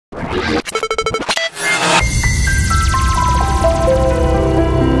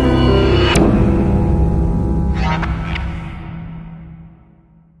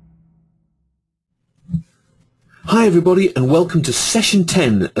Hi everybody, and welcome to session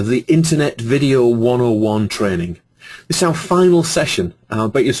 10 of the Internet Video 101 training. This is our final session. I'll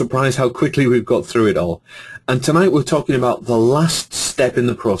bet you're surprised how quickly we've got through it all. And tonight we're talking about the last step in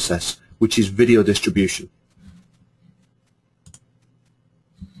the process, which is video distribution.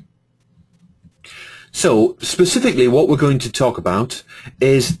 So specifically what we're going to talk about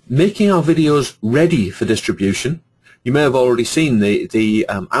is making our videos ready for distribution. You may have already seen the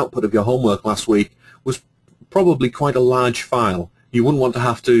output of your homework last week was probably quite a large file. You wouldn't want to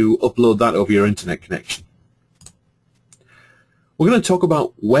have to upload that over your internet connection. We're going to talk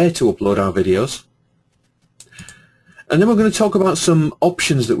about where to upload our videos, and then we're going to talk about some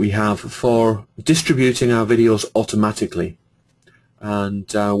options that we have for distributing our videos automatically, and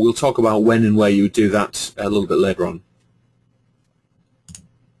we'll talk about when and where you would do that a little bit later on.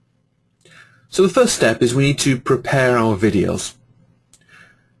 So the first step is we need to prepare our videos.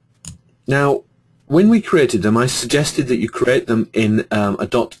 Now, when we created them, I suggested that you create them in a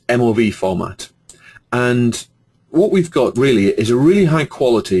 .mov format, and what we've got really is a really high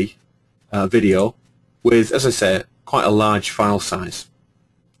quality video with, as I say, quite a large file size.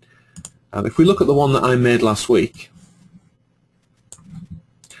 If we look at the one that I made last week,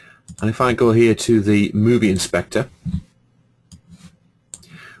 and if I go here to the movie inspector,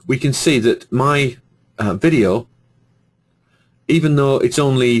 we can see that my video, even though it's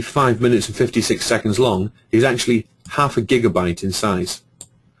only 5 minutes and 56 seconds long, is actually half a gigabyte in size.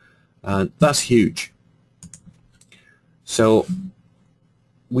 And that's huge. So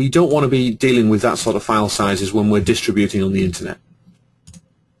we don't want to be dealing with that sort of file sizes when we're distributing on the internet.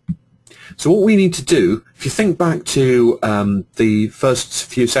 So what we need to do, if you think back to the first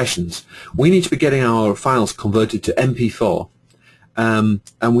few sessions, we need to be getting our files converted to MP4, and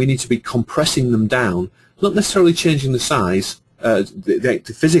we need to be compressing them down, not necessarily changing the size,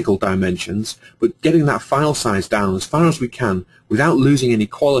 the physical dimensions, but getting that file size down as far as we can without losing any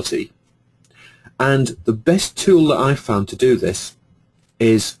quality. And the best tool that I've found to do this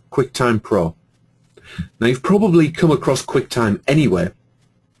is QuickTime Pro. Now, you've probably come across QuickTime anyway.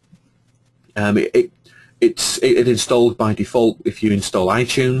 It's installed by default if you install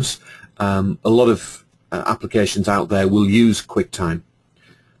iTunes. A lot of applications out there will use QuickTime,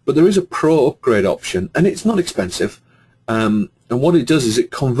 but there is a Pro upgrade option, and it's not expensive. And what it does is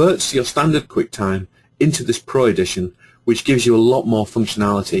it converts your standard QuickTime into this Pro edition, which gives you a lot more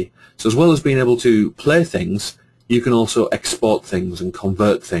functionality. So as well as being able to play things, you can also export things and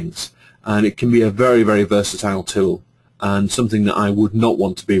convert things, and it can be a very, very versatile tool, and something that I would not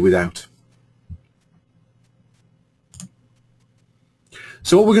want to be without.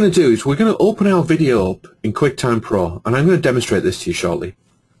 So what we're going to do is we're going to open our video up in QuickTime Pro, and I'm going to demonstrate this to you shortly.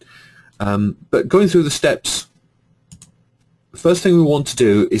 But going through the steps, the first thing we want to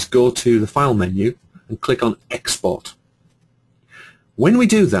do is go to the File menu and click on Export. When we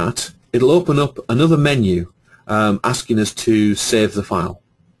do that, it'll open up another menu asking us to save the file.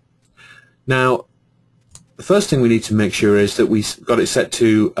 Now, the first thing we need to make sure is that we've got it set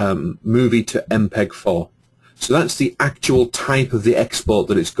to movie to MPEG-4. So that's the actual type of the export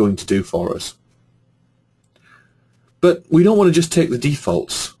that it's going to do for us. But we don't want to just take the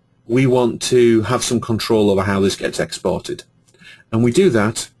defaults. We want to have some control over how this gets exported. And we do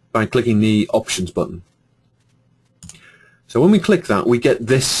that by clicking the Options button. So when we click that, we get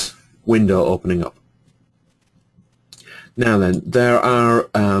this window opening up. Now then, there are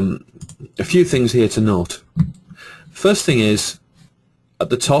a few things here to note. First thing is, at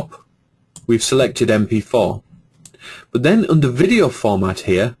the top, we've selected MP4. But then under video format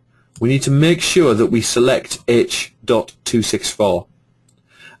here, we need to make sure that we select H.264.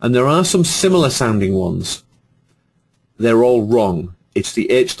 And there are some similar sounding ones. They're all wrong. It's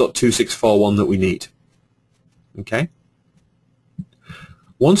the H.264 one that we need. Okay?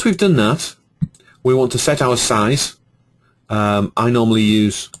 Once we've done that, we want to set our size. I normally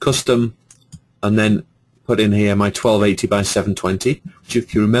use custom and then put in here my 1280 by 720, which,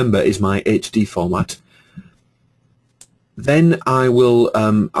 if you remember, is my HD format. Then I will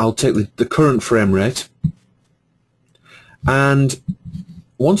I'll take the current frame rate, and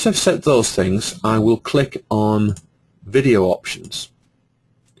once I've set those things, I will click on Video Options,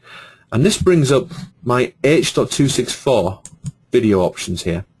 and this brings up my H.264 video options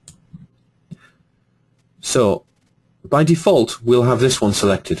here. So by default we'll have this one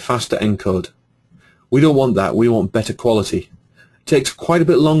selected, faster encode. We don't want that, we want better quality. It takes quite a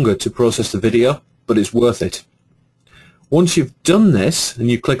bit longer to process the video, but it's worth it. Once you've done this and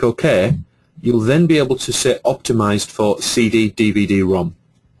you click OK, you'll then be able to set optimized for CD, DVD, ROM.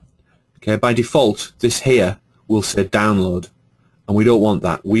 Okay, by default this here will say download, and we don't want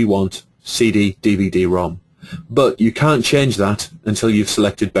that. We want CD, DVD, ROM. but you can't change that until you've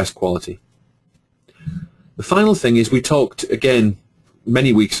selected best quality. The final thing is, we talked again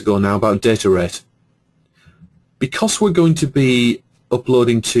many weeks ago now about data rate. Because we're going to be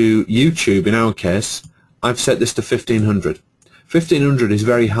uploading to YouTube in our case, I've set this to 1500. 1500 is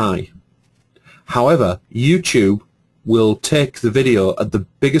very high. However, YouTube will take the video at the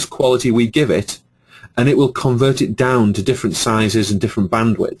biggest quality we give it, and it will convert it down to different sizes and different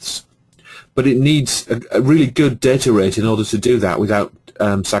bandwidths. But it needs a really good data rate in order to do that without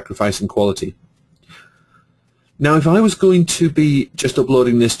sacrificing quality. Now, if I was going to be just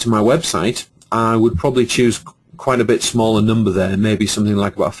uploading this to my website, I would probably choose quite a bit smaller number there, maybe something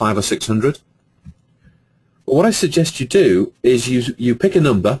like about 500 or 600. But what I suggest you do is you pick a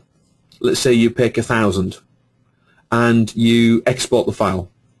number. Let's say you pick 1000, and you export the file.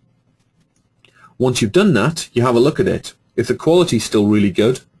 Once you've done that, you have a look at it. If the quality is still really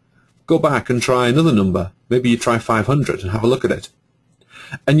good, go back and try another number. Maybe you try 500 and have a look at it.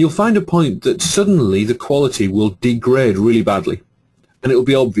 And you'll find a point that suddenly the quality will degrade really badly, and it will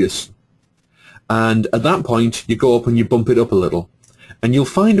be obvious. And at that point, you go up and you bump it up a little, and you'll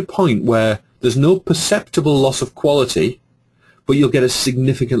find a point where there's no perceptible loss of quality, but you'll get a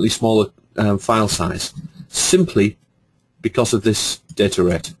significantly smaller file size, simply because of this data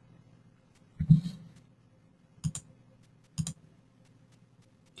rate.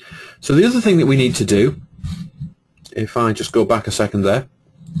 So the other thing that we need to do, if I just go back a second there,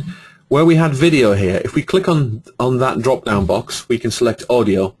 where we had video here, if we click on that drop-down box, we can select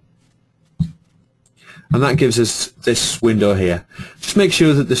audio, and that gives us this window here. Just make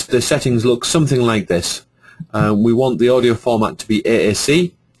sure that the settings look something like this. We want the audio format to be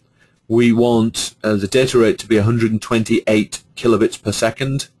AAC. We want the data rate to be 128 kilobits per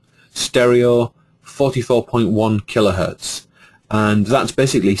second. Stereo, 44.1 kilohertz. And that's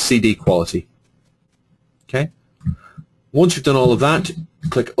basically CD quality. Okay. Once you've done all of that,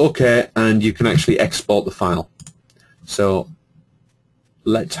 click OK, and you can actually export the file. So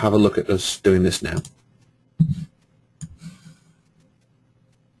let's have a look at us doing this now.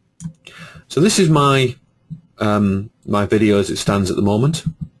 So this is my my video as it stands at the moment.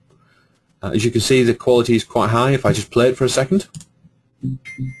 As you can see, the quality is quite high. If I just play it for a second.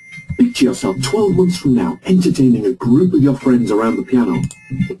 Picture yourself 12 months from now entertaining a group of your friends around the piano.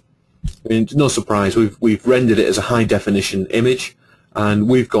 I mean, no surprise, we've rendered it as a high definition image, and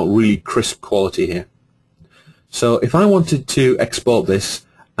we've got really crisp quality here. So if I wanted to export this,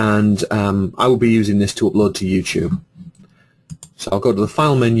 and I will be using this to upload to YouTube. So I'll go to the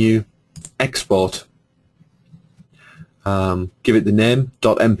File menu, Export, give it the name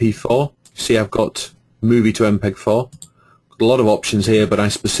 .mp4. See, I've got movie to MPEG-4. Got a lot of options here, but I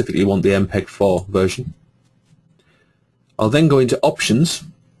specifically want the MPEG-4 version. I'll then go into Options,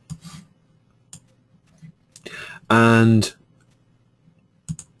 and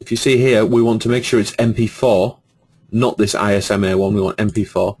if you see here, we want to make sure it's MP4, not this ISMA one. We want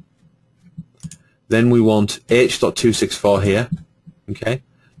MP4. Then we want H.264 here. Okay,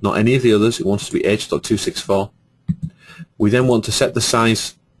 not any of the others. It wants to be H.264. We then want to set the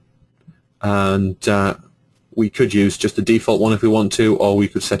size, and we could use just the default one if we want to, or we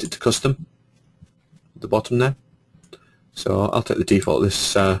could set it to custom at the bottom there. So I'll take the default,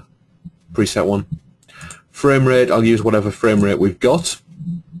 this preset one. Frame rate, I'll use whatever frame rate we've got.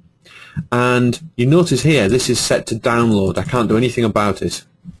 And you notice here, this is set to download. I can't do anything about it.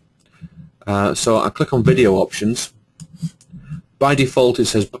 So I click on video options. By default it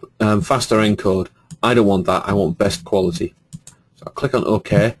says faster encode. I don't want that, I want best quality. So I click on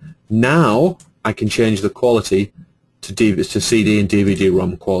OK. Now I can change the quality to CD and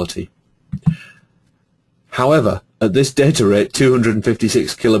DVD-ROM quality. However, at this data rate,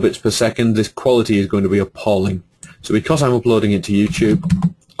 256 kilobits per second, this quality is going to be appalling. So because I'm uploading it to YouTube,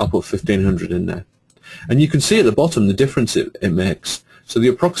 I'll put 1500 in there. And you can see at the bottom the difference it makes. So the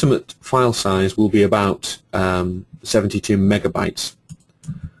approximate file size will be about 72 megabytes.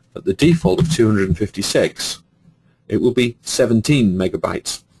 At the default of 256, it will be 17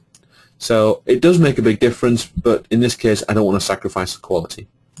 megabytes. So it does make a big difference, but in this case I don't want to sacrifice the quality.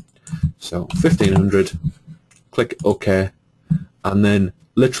 So 1500, click OK, and then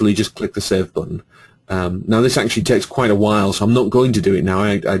literally just click the Save button. Now this actually takes quite a while, so I'm not going to do it now.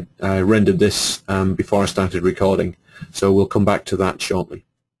 I rendered this before I started recording, so we'll come back to that shortly.